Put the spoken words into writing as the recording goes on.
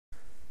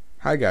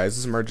Hi guys,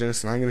 this is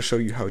Marginus, and I'm going to show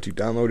you how to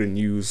download and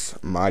use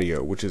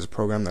Modio, which is a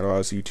program that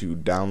allows you to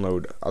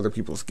download other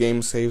people's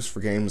game saves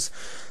for games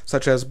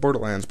such as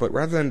Borderlands. But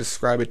rather than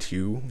describe it to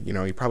you,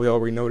 you probably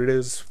already know what it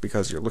is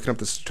because you're looking up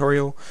this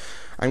tutorial.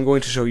 I'm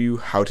going to show you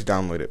how to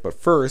download it. But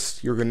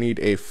first, you're going to need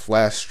a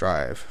flash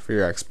drive for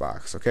your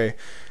Xbox, okay?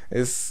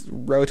 It's a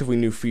relatively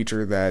new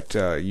feature that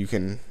you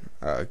can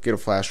get a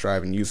flash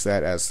drive and use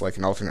that as like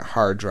an alternate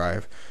hard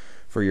drive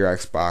for your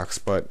Xbox,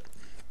 but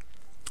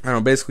I don't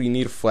know, basically you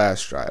need a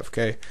flash drive,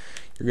 okay?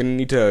 You're going to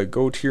need to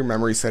go to your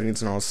memory settings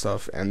and all this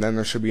stuff, and then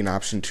there should be an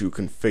option to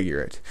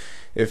configure it.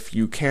 If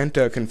you can't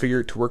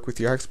configure it to work with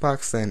your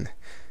Xbox, then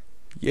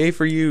yay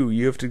for you,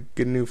 you have to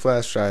get a new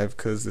flash drive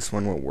because this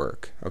one won't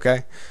work,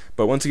 okay?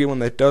 But once you get one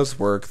that does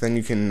work, then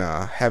you can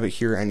have it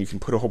here and you can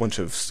put a whole bunch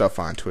of stuff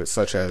onto it,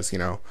 such as,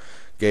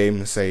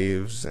 game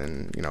saves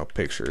and,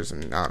 pictures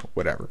and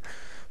whatever.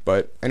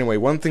 But anyway,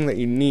 one thing that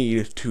you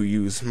need to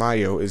use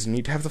Modio is you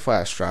need to have the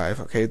flash drive,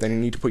 okay? Then you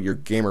need to put your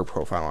gamer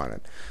profile on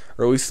it,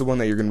 or at least the one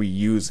that you're going to be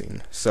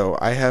using. So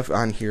I have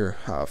on here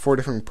 4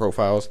 different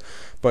profiles,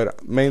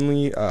 but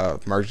mainly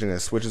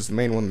Marginus, which is the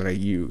main one that I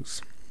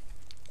use,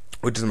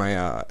 which is my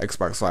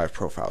Xbox Live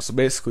profile. So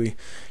basically,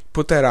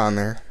 put that on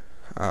there,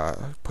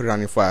 put it on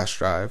your flash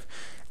drive,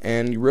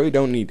 and you really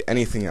don't need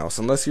anything else,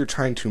 unless you're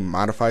trying to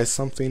modify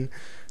something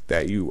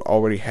that you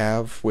already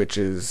have, which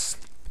is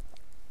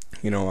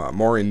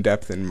more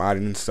in-depth in modding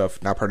and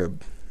stuff, not part of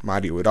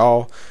Modio at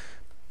all.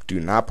 Do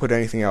not put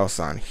anything else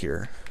on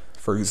here.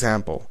 For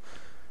example,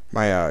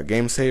 my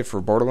game save for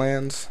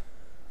Borderlands,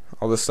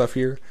 all this stuff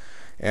here,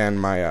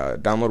 and my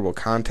downloadable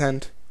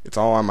content, it's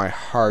all on my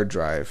hard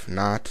drive,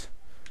 not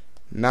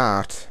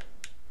my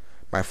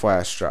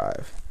flash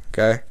drive,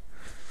 okay?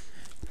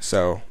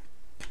 So,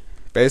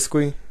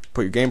 basically,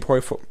 put your game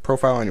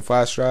profile on your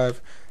flash drive,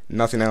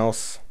 nothing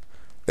else.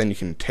 Then you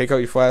can take out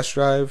your flash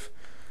drive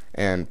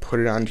and put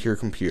it onto your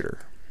computer.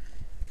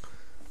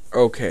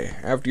 Okay,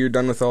 after you're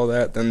done with all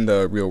that, then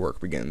the real work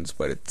begins,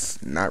 but it's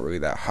not really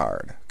that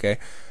hard, okay?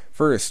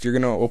 First, you're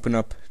going to open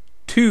up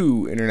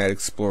 2 Internet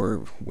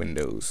Explorer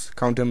windows.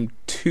 Count them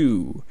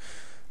 2,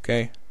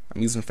 okay?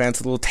 I'm using a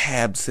fancy little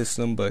tab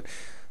system, but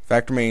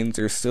fact remains,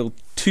 there's still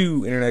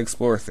 2 Internet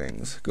Explorer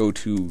things. Go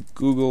to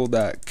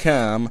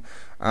google.com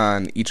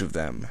on each of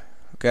them,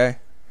 okay?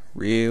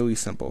 Really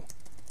simple.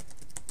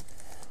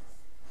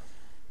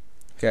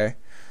 Okay?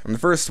 On the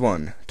first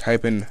one,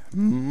 type in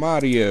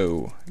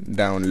Modio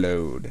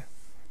download.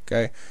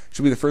 Okay,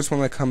 should be the first one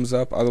that comes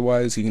up.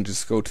 Otherwise, you can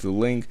just go to the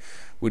link,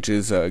 which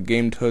is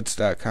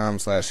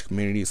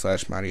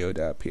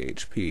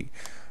gametoots.com/community/modio.php.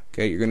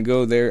 Okay, you're gonna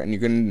go there and you're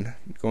going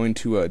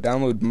to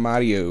download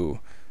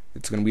Modio.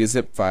 It's gonna be a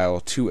zip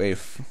file to a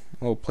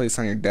little place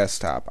on your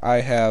desktop.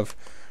 I have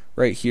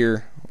right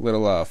here a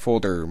little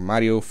folder,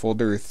 Modio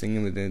folder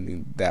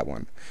thing, that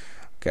one.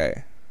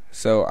 Okay.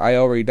 So I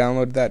already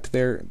downloaded that to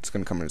there. It's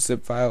going to come in a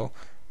zip file.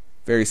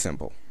 Very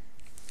simple.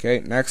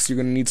 Okay, next you're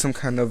going to need some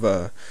kind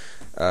of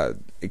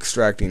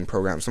extracting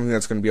program, something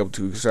that's going to be able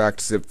to extract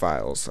zip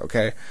files.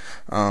 Okay,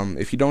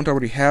 if you don't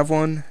already have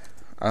one,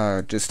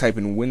 just type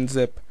in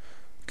WinZip.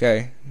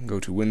 Okay, go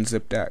to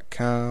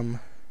winzip.com.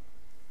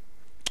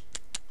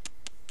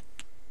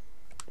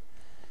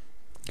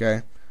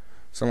 Okay,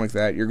 something like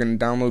that. You're going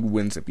to download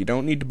WinZip. You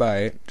don't need to buy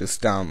it,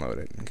 just download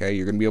it. Okay,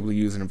 you're going to be able to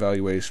use an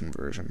evaluation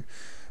version.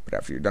 But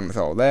after you're done with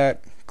all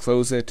that,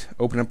 close it,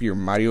 open up your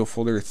Modio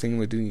folder thing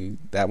with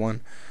that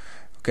one.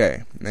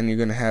 Okay, and then you're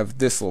going to have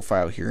this little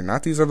file here.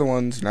 Not these other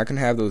ones, you're not going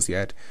to have those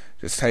yet.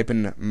 Just type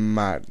in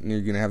mod, and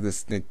you're going to have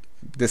this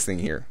thing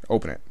here.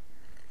 Open it.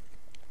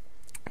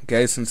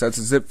 Okay, since that's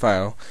a zip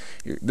file,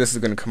 this is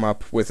going to come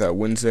up with a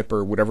WinZip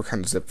or whatever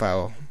kind of zip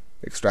file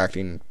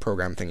extracting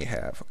program thing you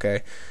have.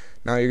 Okay,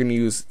 now you're going to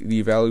use the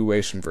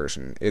evaluation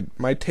version. It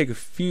might take a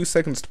few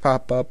seconds to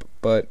pop up,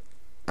 but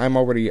I'm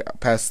already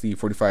past the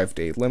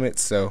 45-day limit,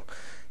 so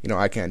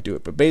I can't do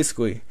it. But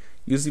basically,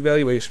 use the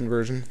evaluation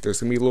version.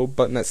 There's going to be a little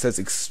button that says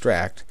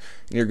extract,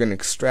 and you're going to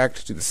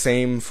extract to the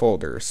same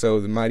folder. So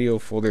the Modio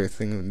folder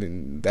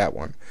thing, that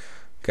one.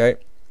 Okay?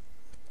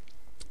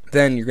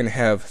 Then you're going to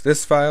have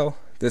this file,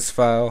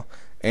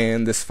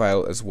 and this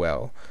file as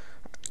well.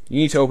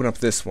 You need to open up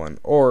this one,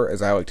 or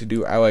as I like to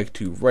do, I like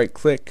to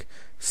right-click,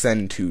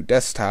 send to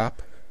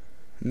desktop,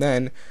 and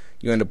then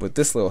you end up with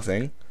this little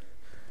thing,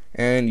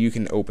 and you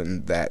can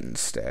open that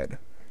instead.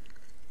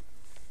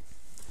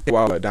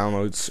 While it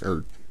downloads,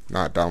 or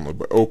not download,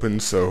 but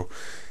opens, so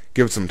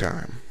give it some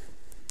time.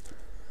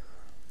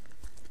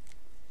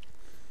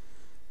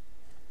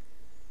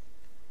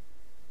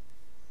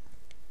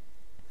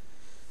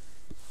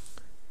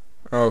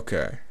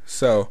 Okay,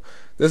 so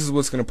this is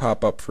what's going to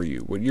pop up for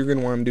you. What you're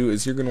going to want to do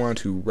is you're going to want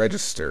to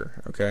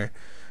register, okay?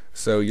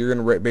 So you're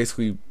going to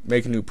basically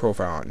make a new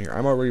profile on here.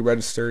 I'm already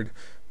registered,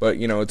 but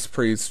it's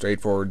pretty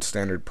straightforward,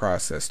 standard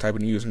process. Type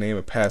in a username,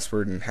 a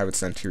password, and have it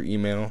sent to your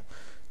email.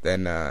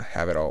 Then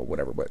have it all,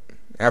 whatever. But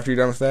after you're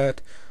done with that,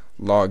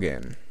 log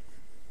in.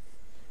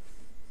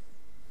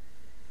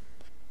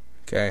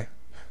 Okay.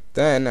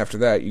 Then after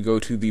that, you go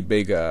to the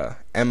big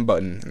M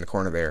button in the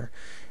corner there,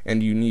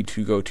 and you need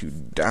to go to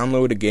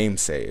download a game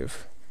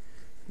save.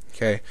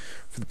 Okay,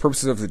 for the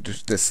purposes of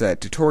this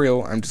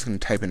tutorial, I'm just going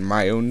to type in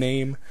my own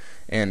name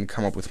and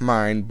come up with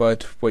mine,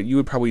 but what you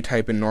would probably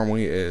type in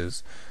normally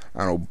is,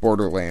 I don't know,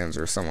 Borderlands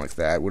or something like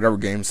that, whatever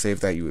game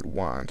save that you would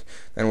want.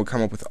 Then we'll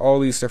come up with all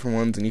these different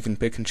ones, and you can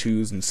pick and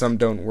choose, and some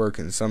don't work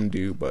and some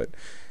do, but,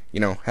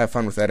 you know, have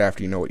fun with that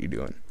after you know what you're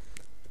doing.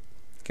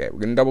 Okay, we're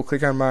going to double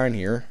click on mine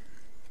here,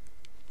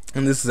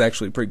 and this is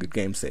actually a pretty good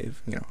game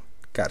save, you know,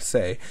 gotta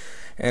say.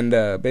 And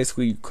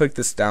basically, you click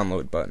this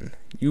download button.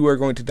 You are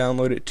going to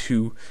download it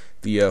to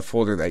the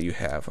folder that you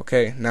have.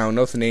 Okay, now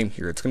note the name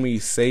here. It's going to be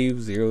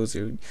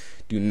save00.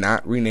 Do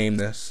not rename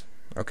this.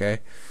 Okay,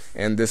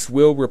 and this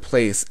will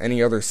replace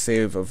any other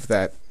save of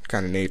that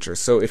kind of nature.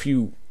 So if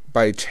you,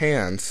 by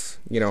chance,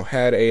 you know,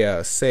 had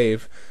a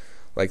save,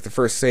 like the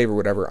first save or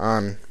whatever,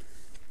 on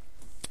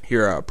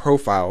your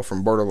profile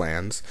from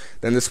Borderlands,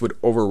 then this would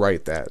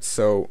overwrite that.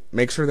 So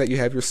make sure that you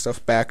have your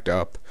stuff backed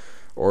up,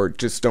 or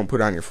just don't put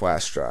it on your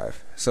flash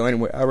drive. So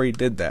anyway, I already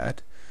did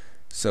that.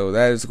 So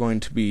that is going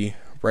to be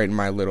right in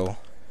my little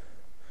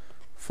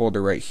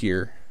folder right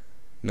here.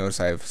 Notice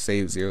I have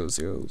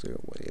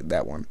save000,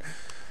 that one.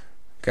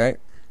 Okay,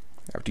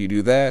 after you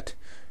do that,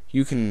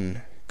 you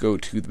can go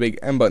to the big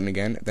M button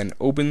again, then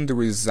open the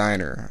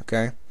Resigner.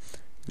 Okay,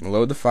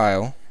 load the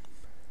file.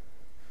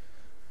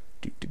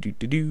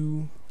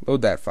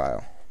 Load that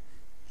file.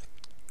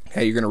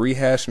 Okay, you're going to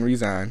rehash and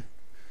resign.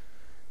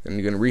 Then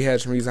you're going to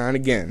rehash and resign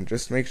again,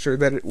 just to make sure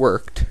that it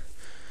worked.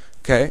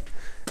 Okay,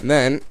 and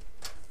then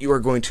you are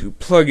going to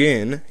plug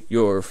in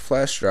your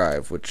flash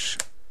drive, which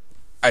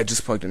I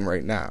just plugged in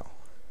right now.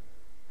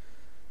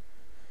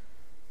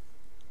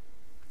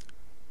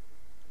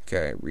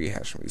 Okay,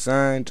 rehash and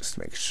resign, just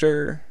to make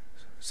sure.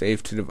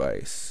 Save to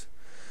device.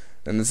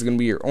 Then this is going to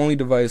be your only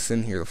device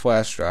in here, the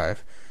flash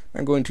drive.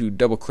 I'm going to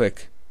double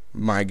click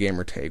my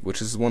gamer tag,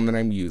 which is the one that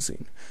I'm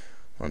using.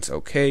 Once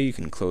okay, you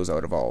can close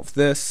out of all of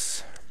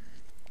this.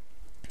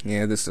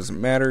 Yeah, this doesn't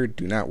matter.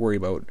 Do not worry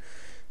about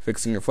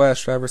fixing your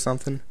flash drive or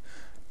something.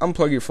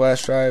 Unplug your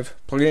flash drive,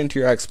 plug it into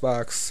your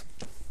Xbox.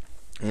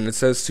 When it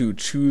says to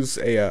choose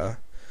a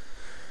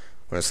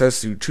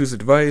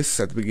device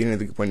at the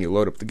beginning of when you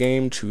load up the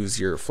game, choose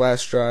your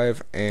flash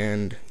drive,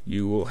 and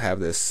you will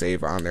have this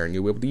save on there, and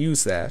you'll be able to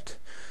use that.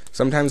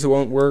 Sometimes it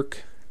won't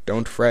work.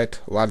 Don't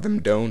fret. A lot of them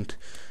don't,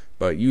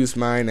 but use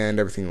mine, and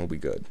everything will be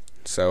good.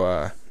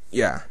 So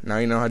yeah, now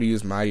you know how to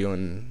use Modio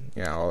and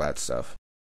all that stuff.